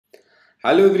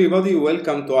Hello everybody,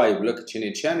 welcome to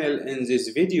iBlockchain channel. In this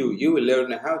video, you will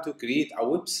learn how to create a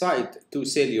website to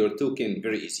sell your token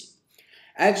very easy.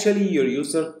 Actually, your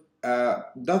user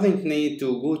doesn't need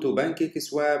to go to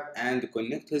PancakeSwap and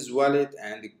connect his wallet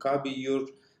and copy your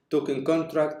token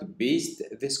contract, paste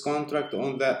this contract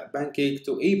on the Pancake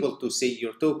to able to sell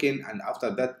your token, and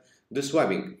after that the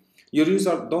swapping. Your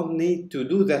user don't need to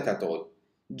do that at all.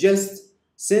 Just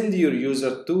send your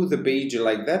user to the page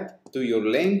like that, to your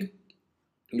link.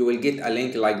 You will get a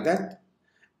link like that,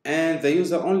 and the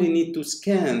user only need to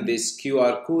scan this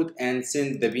QR code and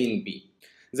send the BNB.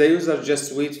 The user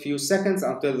just wait few seconds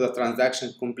until the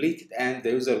transaction completed, and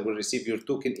the user will receive your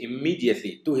token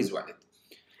immediately to his wallet.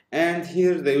 And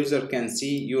here the user can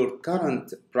see your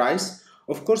current price.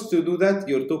 Of course, to do that,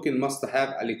 your token must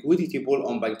have a liquidity pool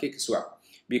on PancakeSwap,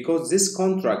 because this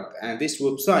contract and this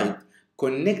website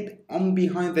connect on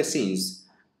behind the scenes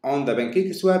on the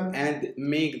PancakeSwap and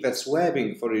make the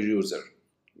swapping for your user.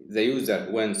 The user,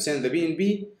 when send the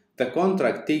BNB, the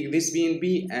contract take this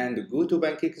BNB and go to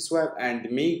PancakeSwap and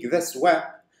make the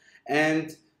swap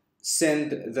and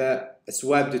send the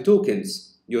swapped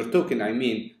tokens, your token I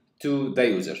mean, to the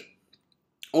user.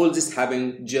 All this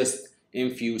happen just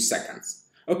in few seconds.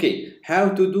 Okay, how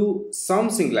to do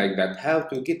something like that, how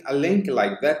to get a link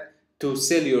like that to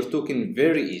sell your token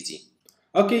very easy.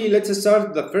 Okay, let's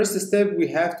start. The first step, we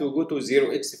have to go to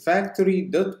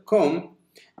 0xfactory.com,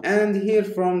 and here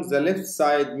from the left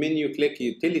side menu, click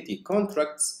utility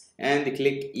contracts and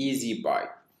click easy buy.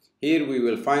 Here we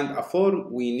will find a form.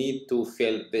 We need to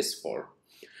fill this form.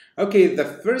 Okay, the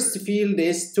first field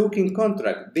is token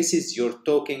contract. This is your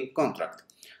token contract.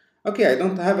 Okay, I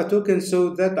don't have a token, so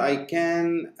that I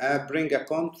can bring a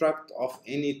contract of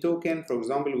any token. For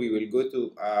example, we will go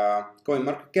to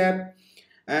CoinMarketCap.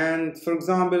 And for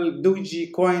example,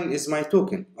 Dogecoin is my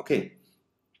token. Okay,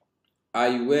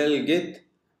 I will get,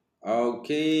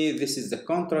 okay, this is the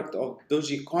contract of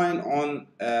Dogecoin on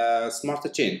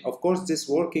Smart Chain. Of course, this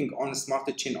working on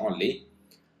Smart Chain only,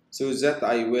 so that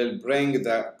I will bring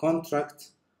the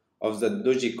contract of the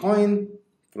Dogecoin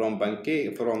from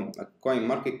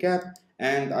CoinMarketCap,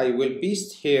 and I will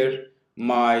paste here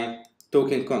my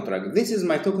token contract. This is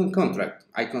my token contract.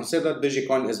 I consider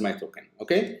Dogecoin as my token.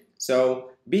 Okay, so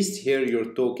paste here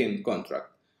your token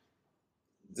contract.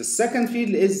 The second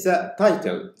field is the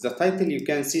title. The title, you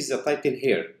can see the title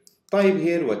here. Type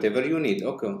here whatever you need.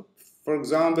 Okay, for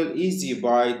example, easy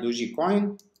buy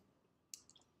Dogecoin.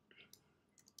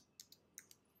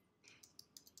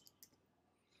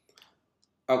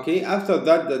 Okay, after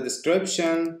that the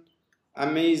description,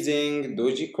 amazing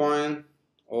Dogecoin,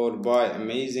 or buy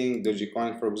amazing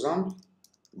Dogecoin, for example,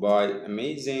 buy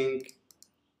amazing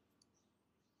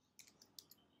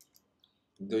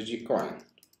Dogecoin.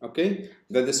 Okay,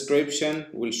 the description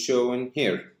will show in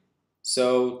here,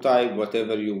 so type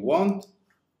whatever you want.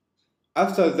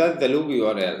 After that, the logo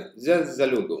URL, that's the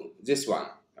logo, this one.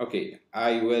 Okay,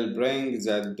 I will bring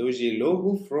the Doge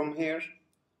logo from here,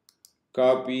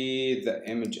 copy the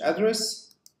image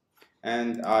address,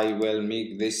 and I will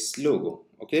make this logo.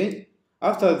 Okay,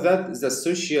 after that, the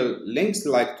social links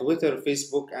like Twitter,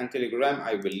 Facebook, and Telegram,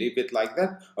 I will leave it like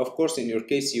that. Of course, in your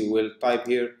case, you will type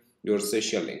here your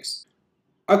social links.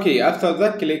 Okay, after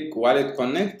that, click Wallet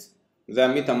Connect. The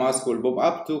MetaMask will pop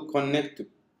up to connect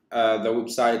the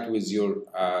website with your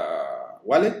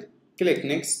wallet. Click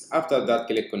Next. After that,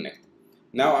 click Connect.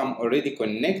 Now I'm already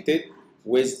connected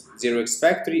with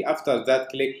 0xFactory. After that,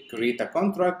 click Create a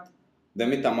Contract. The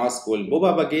MetaMask will pop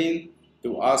up again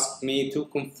to ask me to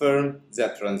confirm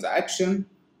the transaction.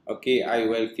 Okay, I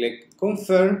will click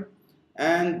Confirm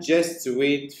and just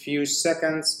wait few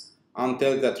seconds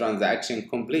until the transaction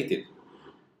completed.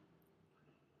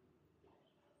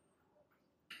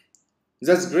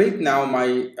 That's great. Now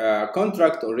my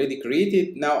contract already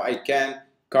created. Now I can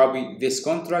copy this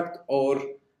contract, or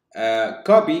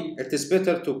copy. It is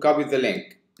better to copy the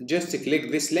link. Just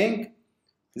click this link.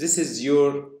 This is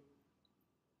your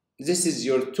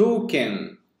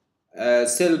token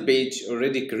sell page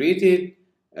already created,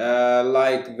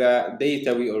 like the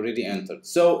data we already entered.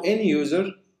 So any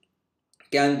user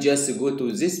can just go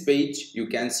to this page. You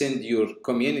can send your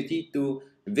community to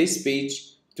this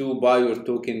page to buy your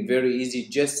token very easy.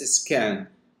 Just scan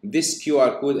this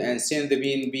QR code and send the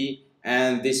BNB,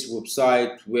 and this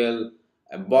website will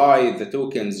buy the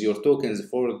tokens, your tokens,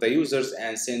 for the users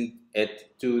and send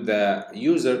it to the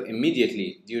user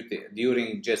immediately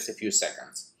during just a few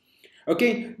seconds.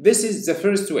 Okay, this is the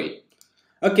first way.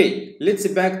 Okay, let's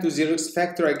back to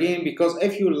 0xFactory again, because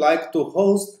if you like to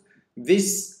host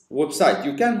this website,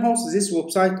 you can host this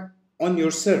website on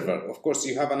your server. Of course,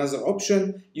 you have another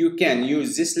option. You can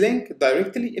use this link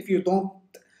directly if you don't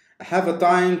have a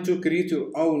time to create your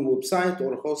own website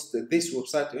or host this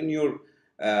website on your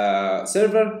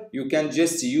server. You can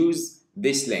just use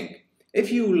this link.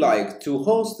 If you like to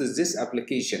host this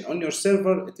application on your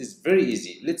server, it is very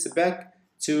easy. Let's back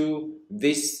to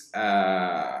this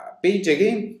page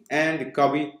again and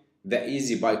copy the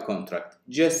EasyBuy contract.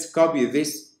 Just copy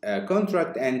this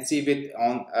contract and save it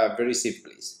on a very safe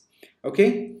place.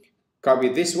 Okay, copy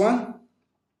this one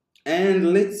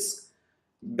and let's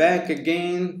back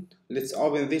again. Let's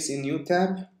open this in new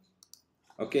tab.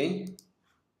 Okay,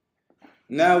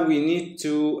 now we need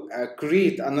to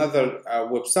create another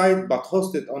website but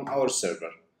host it on our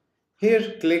server.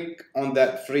 Here, click on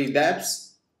the free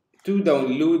dApps to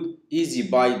download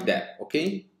EasyBuy dApp.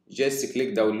 Okay, just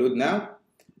click download now.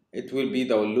 It will be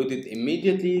downloaded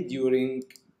immediately. During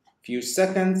few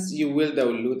seconds you will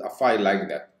download a file like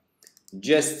that.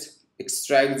 Just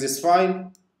extract this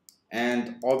file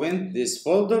and open this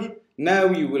folder. Now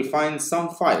you will find some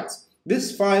files.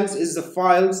 This files is the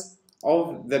files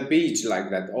of the page like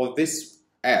that, of this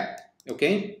app.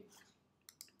 Okay,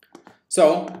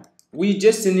 so we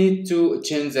just need to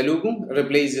change the logo,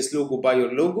 replace this logo by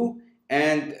your logo,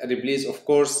 and replace of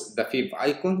course the fav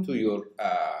icon to your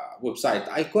website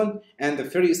icon. And the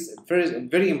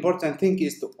very important thing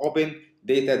is to open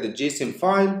data.json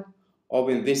file,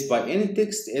 open this by any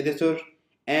text editor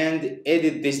and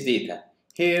edit this data.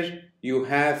 Here you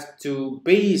have to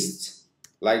paste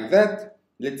like that.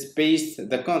 Let's paste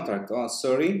the contract. Oh,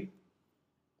 sorry.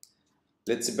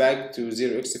 Let's back to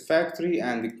 0x factory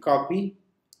and copy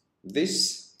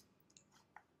this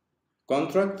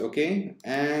contract. Okay,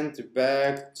 and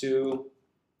back to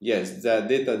the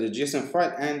data.json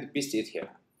file and paste it here.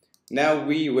 Now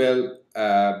we will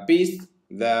paste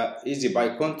the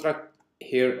EasyBuy contract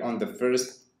here on the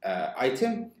first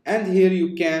item, and here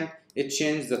you can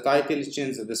change the title,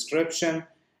 change the description,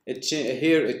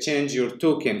 here change your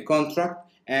token contract,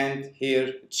 and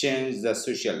here change the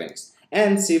social links,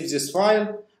 and save this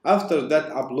file. After that,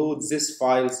 upload these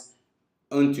files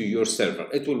onto your server.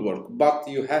 It will work, but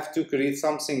you have to create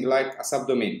something like a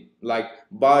subdomain like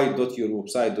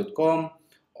buy.yourwebsite.com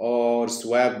or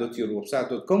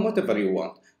swap.yourwebsite.com, whatever you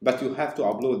want, but you have to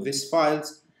upload these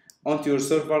files onto your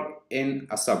server in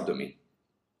a subdomain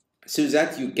so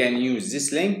that you can use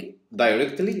this link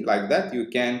directly like that. You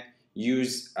can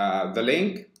use the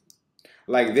link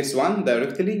like this one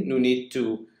directly. No need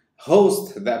to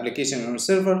host the application on your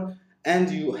server, and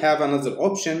you have another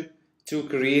option to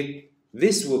create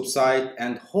this website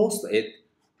and host it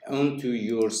onto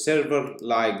your server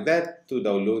like that, to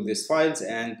download these files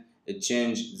and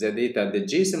change the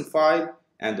data.json file,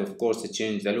 and of course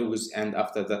change the logos, and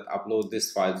after that upload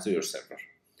this file to your server.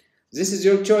 This is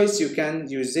your choice. You can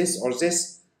use this or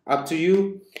this, up to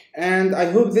you. And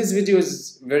I hope this video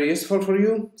is very useful for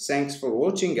you. Thanks for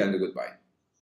watching and goodbye.